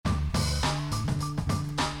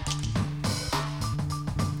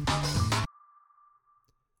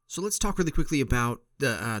So let's talk really quickly about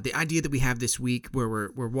the idea that we have this week, where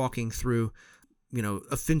we're walking through,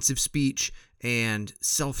 offensive speech and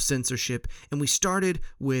self-censorship, and we started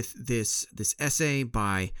with this essay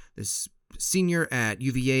by this senior at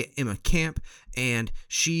UVA, Emma Camp, and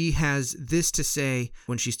she has this to say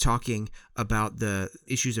when she's talking about the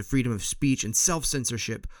issues of freedom of speech and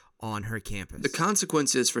self-censorship on her campus. The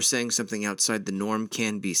consequences for saying something outside the norm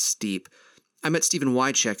can be steep. I met Stephen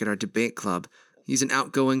Wycheck at our debate club. He's an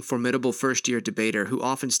outgoing, formidable first-year debater who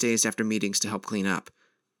often stays after meetings to help clean up.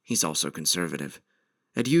 He's also conservative.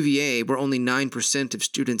 At UVA, where only 9% of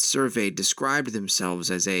students surveyed described themselves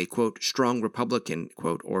as a, quote, strong Republican,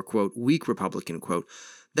 quote, or, quote, weak Republican, quote,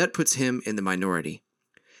 that puts him in the minority.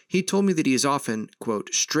 He told me that he has often,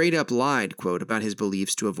 quote, straight up lied, quote, about his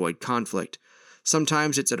beliefs to avoid conflict.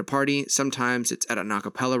 Sometimes it's at a party, sometimes it's at an a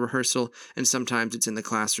cappella rehearsal, and sometimes it's in the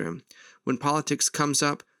classroom. When politics comes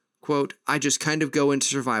up, quote, I just kind of go into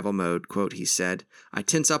survival mode, quote, he said. I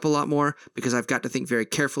tense up a lot more because I've got to think very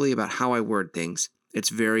carefully about how I word things. It's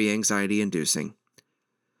very anxiety-inducing.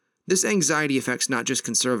 This anxiety affects not just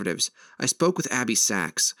conservatives. I spoke with Abby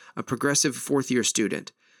Sachs, a progressive fourth-year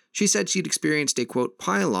student. She said she'd experienced a, quote,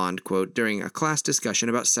 pile-on, quote, during a class discussion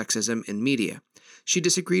about sexism in media. She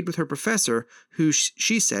disagreed with her professor, who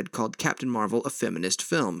she said called Captain Marvel a feminist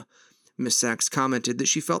film. Miss Sachs commented that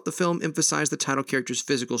she felt the film emphasized the title character's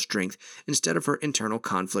physical strength instead of her internal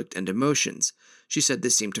conflict and emotions. She said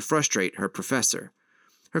this seemed to frustrate her professor.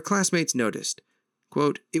 Her classmates noticed,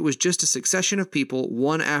 quote, it was just a succession of people,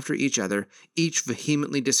 one after each other, each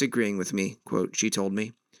vehemently disagreeing with me, quote, she told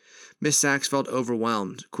me. Miss Sachs felt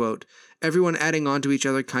overwhelmed, quote, everyone adding on to each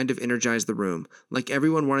other kind of energized the room, like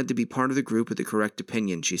everyone wanted to be part of the group with the correct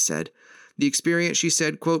opinion, she said. The experience, she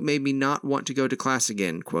said, quote, made me not want to go to class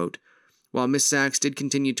again, quote. While Miss Sachs did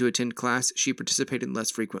continue to attend class, she participated less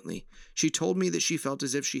frequently. She told me that she felt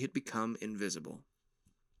as if she had become invisible.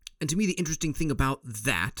 And to me, the interesting thing about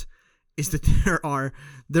that is that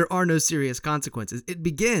there are no serious consequences. It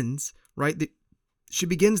begins, right? She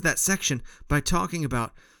begins that section by talking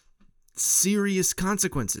about serious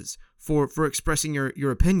consequences for expressing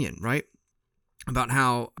your opinion, right? About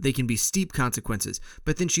how they can be steep consequences.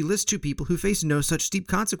 But then she lists two people who face no such steep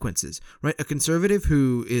consequences, right? A conservative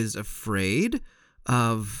who is afraid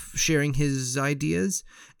of sharing his ideas,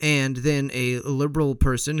 and then a liberal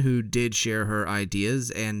person who did share her ideas,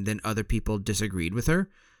 and then other people disagreed with her.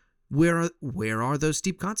 Where are those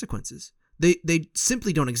steep consequences? They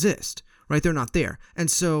simply don't exist, right? They're not there. And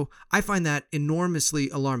so I find that enormously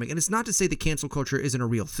alarming. And it's not to say that cancel culture isn't a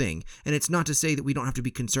real thing. And it's not to say that we don't have to be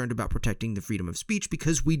concerned about protecting the freedom of speech,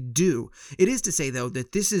 because we do. It is to say, though,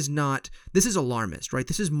 that this is alarmist, right?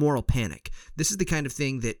 This is moral panic. This is the kind of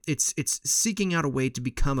thing that it's seeking out a way to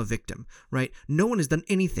become a victim, right? No one has done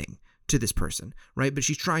anything to this person, right? But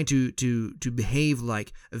she's trying to behave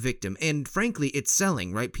like a victim. And frankly, it's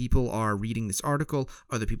selling, right? People are reading this article,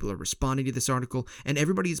 other people are responding to this article, and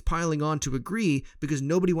everybody is piling on to agree, because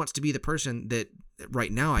nobody wants to be the person that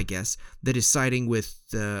right now, I guess, that is siding with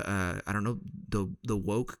the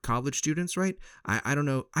woke college students, right? I don't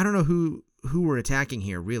know who we're attacking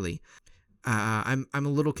here, really. I'm a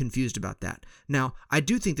little confused about that. Now, I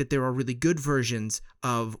do think that there are really good versions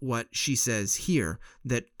of what she says here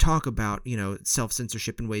that talk about,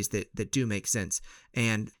 self-censorship in ways that do make sense.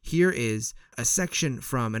 And here is a section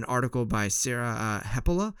from an article by Sarah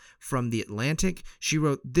Hepola from The Atlantic. She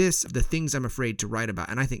wrote this, The Things I'm Afraid to Write About.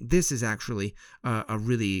 And I think this is actually a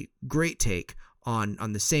really great take on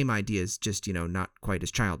the same ideas, just, not quite as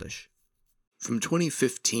childish. From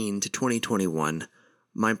 2015 to 2021,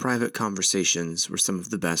 my private conversations were some of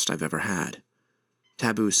the best I've ever had.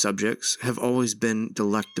 Taboo subjects have always been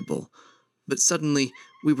delectable, but suddenly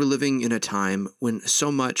we were living in a time when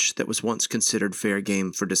so much that was once considered fair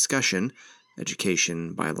game for discussion,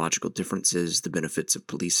 education, biological differences, the benefits of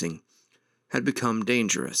policing, had become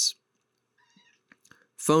dangerous.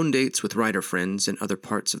 Phone dates with writer friends in other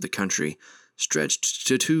parts of the country stretched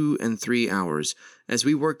to 2 and 3 hours as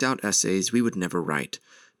we worked out essays we would never write,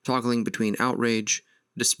 toggling between outrage,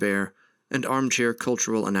 despair, and armchair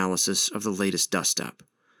cultural analysis of the latest dust-up.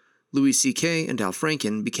 Louis C.K. and Al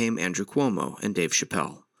Franken became Andrew Cuomo and Dave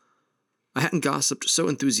Chappelle. I hadn't gossiped so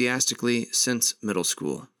enthusiastically since middle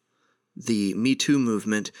school. The Me Too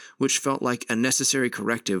movement, which felt like a necessary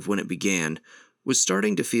corrective when it began, was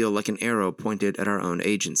starting to feel like an arrow pointed at our own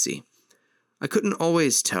agency. I couldn't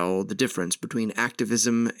always tell the difference between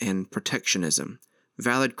activism and protectionism,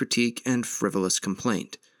 valid critique and frivolous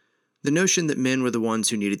complaint. The notion that men were the ones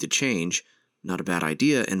who needed to change, not a bad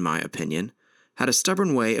idea in my opinion, had a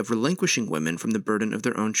stubborn way of relinquishing women from the burden of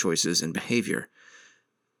their own choices and behavior.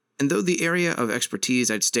 And though the area of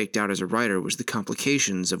expertise I'd staked out as a writer was the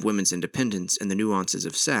complications of women's independence and the nuances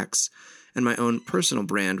of sex, and my own personal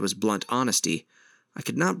brand was blunt honesty, I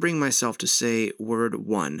could not bring myself to say word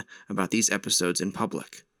one about these episodes in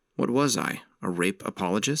public. What was I? A rape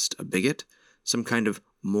apologist? A bigot? Some kind of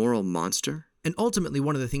moral monster? And ultimately,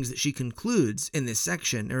 one of the things that she concludes in this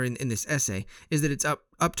section, or in this essay, is that it's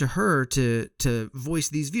up to her to voice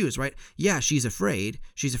these views, right? Yeah, she's afraid.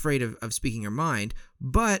 She's afraid of speaking her mind,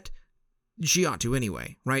 but she ought to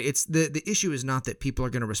anyway, right? It's the issue is not that people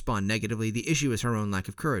are going to respond negatively. The issue is her own lack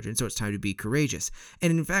of courage, and so it's time to be courageous.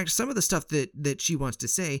 And in fact, some of the stuff that she wants to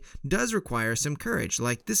say does require some courage,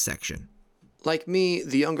 like this section. Like me,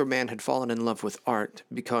 the younger man had fallen in love with art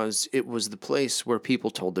because it was the place where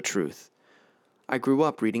people told the truth. I grew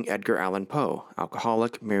up reading Edgar Allan Poe,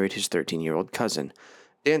 alcoholic, married his 13-year-old cousin,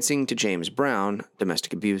 dancing to James Brown,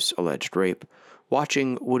 domestic abuse, alleged rape,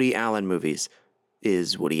 watching Woody Allen movies,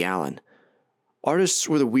 is Woody Allen. Artists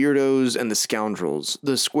were the weirdos and the scoundrels,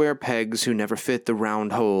 the square pegs who never fit the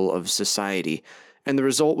round hole of society, and the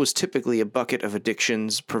result was typically a bucket of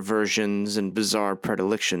addictions, perversions, and bizarre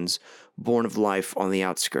predilections, born of life on the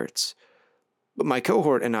outskirts. But my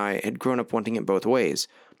cohort and I had grown up wanting it both ways,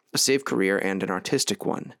 a safe career and an artistic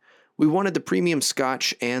one. We wanted the premium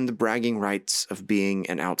scotch and the bragging rights of being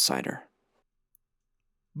an outsider.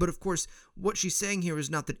 But of course, what she's saying here is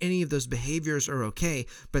not that any of those behaviors are okay,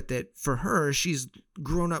 but that for her, she's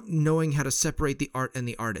grown up knowing how to separate the art and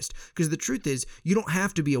the artist. Because the truth is, you don't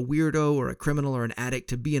have to be a weirdo or a criminal or an addict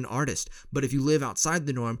to be an artist. But if you live outside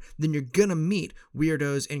the norm, then you're gonna meet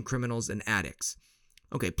weirdos and criminals and addicts.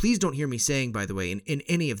 Okay, please don't hear me saying, by the way, in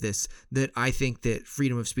any of this, that I think that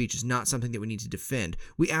freedom of speech is not something that we need to defend.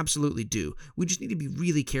 We absolutely do. We just need to be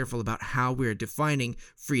really careful about how we're defining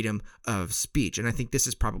freedom of speech, and I think this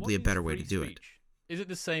is probably a better way to do it. Is it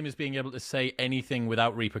the same as being able to say anything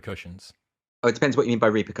without repercussions? Oh, it depends what you mean by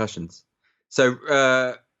repercussions. So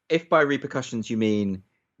if by repercussions you mean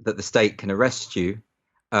that the state can arrest you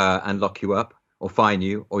and lock you up or fine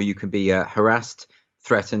you, or you can be harassed,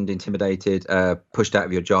 threatened, intimidated, pushed out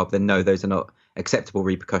of your job, then no, those are not acceptable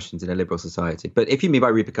repercussions in a liberal society. But if you mean by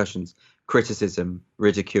repercussions, criticism,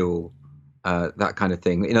 ridicule, that kind of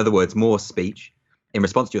thing, in other words, more speech in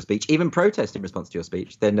response to your speech, even protest in response to your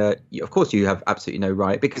speech, then of course you have absolutely no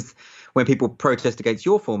right, because when people protest against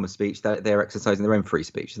your form of speech, they're exercising their own free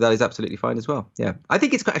speech. So that is absolutely fine as well. Yeah, I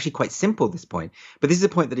think it's actually quite simple, this point, but this is a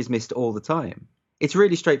point that is missed all the time. It's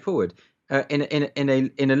really straightforward. In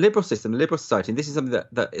a liberal system, a liberal society, and this is something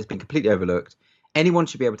that has been completely overlooked, anyone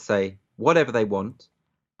should be able to say whatever they want,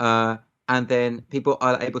 and then people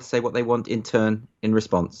are able to say what they want in turn in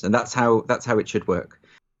response, and that's how it should work.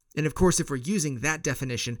 And of course, if we're using that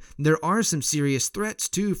definition, there are some serious threats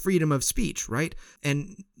to freedom of speech, right?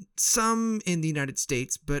 And some in the United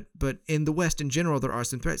States, but in the West in general, there are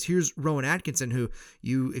some threats. Here's Rowan Atkinson, who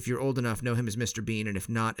you, if you're old enough, know him as Mr. Bean, and if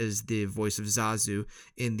not, as the voice of Zazu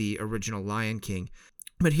in the original Lion King.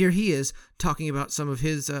 But here he is talking about some of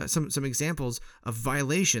his some examples of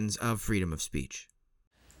violations of freedom of speech.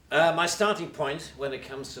 My starting point when it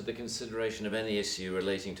comes to the consideration of any issue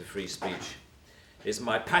relating to free speech is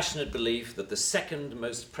my passionate belief that the second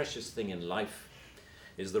most precious thing in life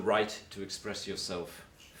is the right to express yourself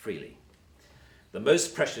freely. The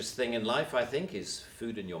most precious thing in life, I think, is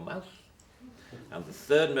food in your mouth, and the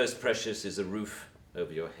third most precious is a roof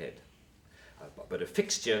over your head. But a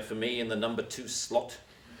fixture for me in the number 2 slot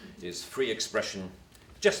is free expression,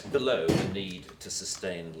 just below the need to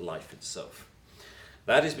sustain life itself.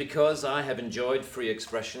 That is because I have enjoyed free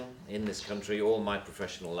expression in this country all my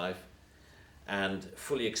professional life, and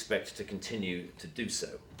fully expect to continue to do so.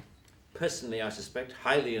 Personally, I suspect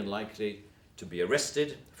highly unlikely to be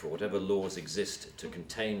arrested for whatever laws exist to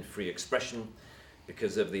contain free expression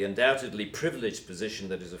because of the undoubtedly privileged position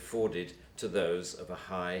that is afforded to those of a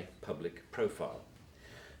high public profile.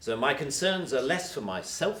 So my concerns are less for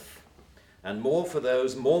myself and more for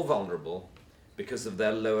those more vulnerable because of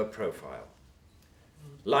their lower profile.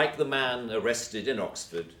 Like the man arrested in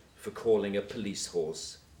Oxford for calling a police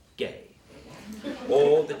horse gay.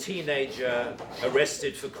 Or the teenager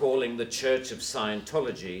arrested for calling the Church of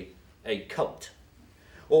Scientology a cult.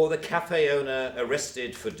 Or the cafe owner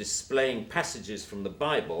arrested for displaying passages from the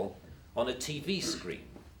Bible on a TV screen.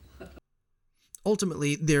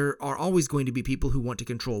 Ultimately, there are always going to be people who want to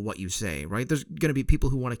control what you say, right? There's going to be people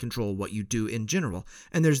who want to control what you do in general.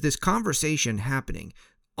 And there's this conversation happening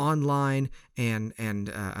online and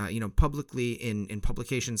publicly in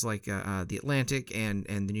publications like The Atlantic and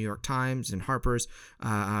the New York Times and Harper's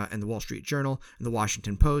and the Wall Street Journal and the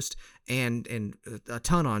Washington Post and a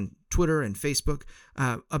ton on Twitter and Facebook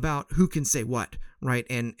about who can say what, right,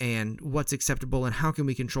 and what's acceptable and how can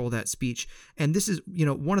we control that speech. And this is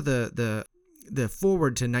one of the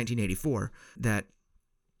foreword to 1984 that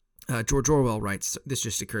George Orwell writes. This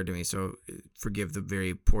just occurred to me, so forgive the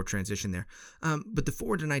very poor transition there. But the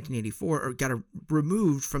foreword to 1984 got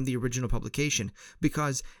removed from the original publication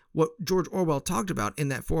because what George Orwell talked about in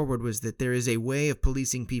that foreword was that there is a way of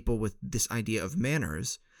policing people with this idea of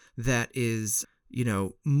manners that is,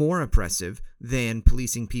 more oppressive than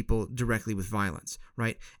policing people directly with violence,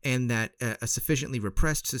 right? And that a sufficiently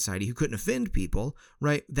repressed society who couldn't offend people,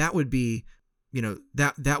 right, that would be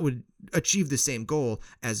that would achieve the same goal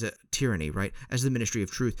as a tyranny, right? As the Ministry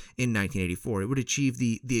of Truth in 1984. It would achieve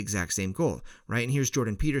the exact same goal, right? And here's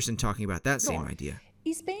Jordan Peterson talking about that same idea.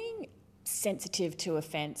 Is being sensitive to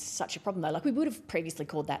offence such a problem, though? Like, we would have previously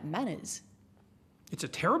called that manners. It's a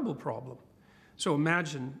terrible problem. So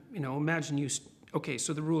imagine you, okay,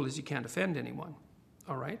 so the rule is you can't offend anyone,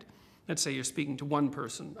 all right? Let's say you're speaking to one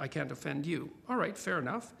person. I can't offend you. All right, fair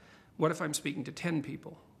enough. What if I'm speaking to 10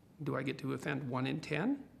 people? Do I get to offend 1 in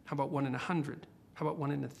 10? How about 1 in 100? How about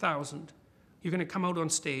 1 in 1,000? You're going to come out on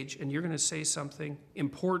stage and you're going to say something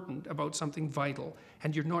important about something vital,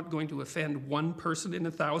 and you're not going to offend one person in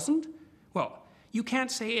 1,000? Well, you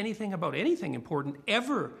can't say anything about anything important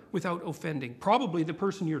ever without offending probably the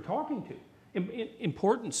person you're talking to.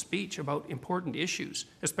 Important speech about important issues,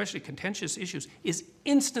 especially contentious issues, is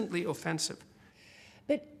instantly offensive.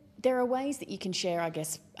 But there are ways that you can share, I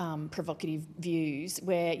guess, provocative views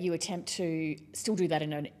where you attempt to still do that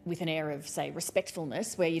with an air of, say,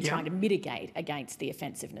 respectfulness, where you're trying to mitigate against the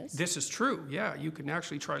offensiveness. This is true. Yeah, you can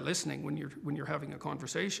actually try listening when you're having a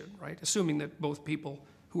conversation, right? Assuming that both people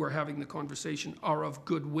who are having the conversation are of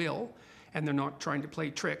goodwill and they're not trying to play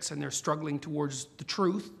tricks and they're struggling towards the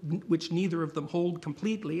truth, which neither of them hold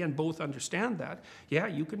completely and both understand that. Yeah,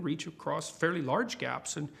 you can reach across fairly large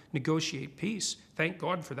gaps and negotiate peace. Thank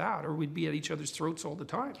God for that, or we'd be at each other's throats all the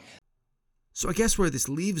time. So I guess where this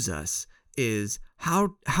leaves us is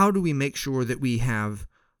how do we make sure that we are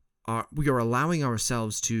allowing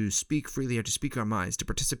ourselves to speak freely, or to speak our minds, to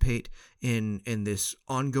participate in this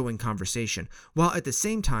ongoing conversation, while at the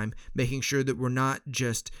same time making sure that we're not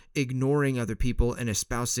just ignoring other people and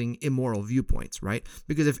espousing immoral viewpoints, right?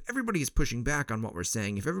 Because if everybody is pushing back on what we're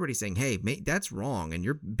saying, if everybody's saying, hey, mate, that's wrong and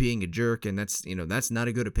you're being a jerk and that's not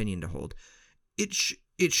a good opinion to hold, it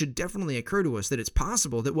should definitely occur to us that it's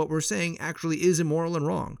possible that what we're saying actually is immoral and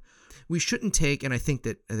wrong. We shouldn't take, and I think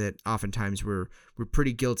that oftentimes we're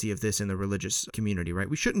pretty guilty of this in the religious community, right?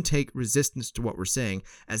 We shouldn't take resistance to what we're saying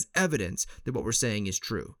as evidence that what we're saying is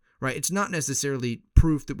true, right? It's not necessarily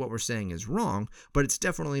proof that what we're saying is wrong, but it's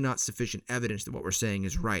definitely not sufficient evidence that what we're saying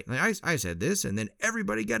is right. Like I said this, and then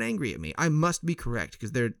everybody got angry at me. I must be correct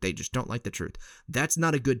because they just don't like the truth. That's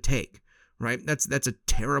not a good take. Right? That's a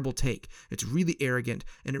terrible take. It's really arrogant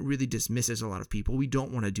and it really dismisses a lot of people. We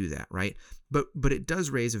don't want to do that, right? But it does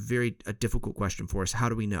raise a difficult question for us. How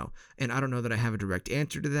do we know? And I don't know that I have a direct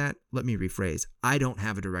answer to that. Let me rephrase. I don't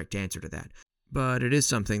have a direct answer to that. But it is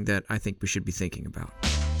something that I think we should be thinking about.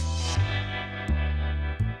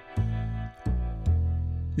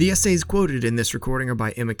 The essays quoted in this recording are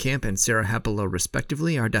by Emma Camp and Sarah Hapelo,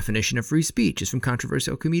 respectively. Our definition of free speech is from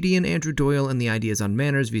controversial comedian Andrew Doyle, and the ideas on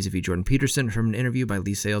manners vis-a-vis Jordan Peterson from an interview by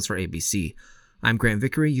Lee Sales for ABC. I'm Grant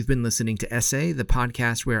Vickery. You've been listening to Essay, the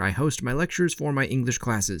podcast where I host my lectures for my English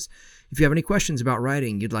classes. If you have any questions about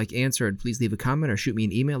writing you'd like answered, please leave a comment or shoot me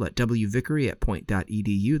an email at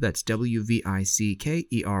wvickery@point.edu. That's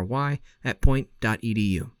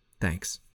WVICKERY@point.edu. Thanks.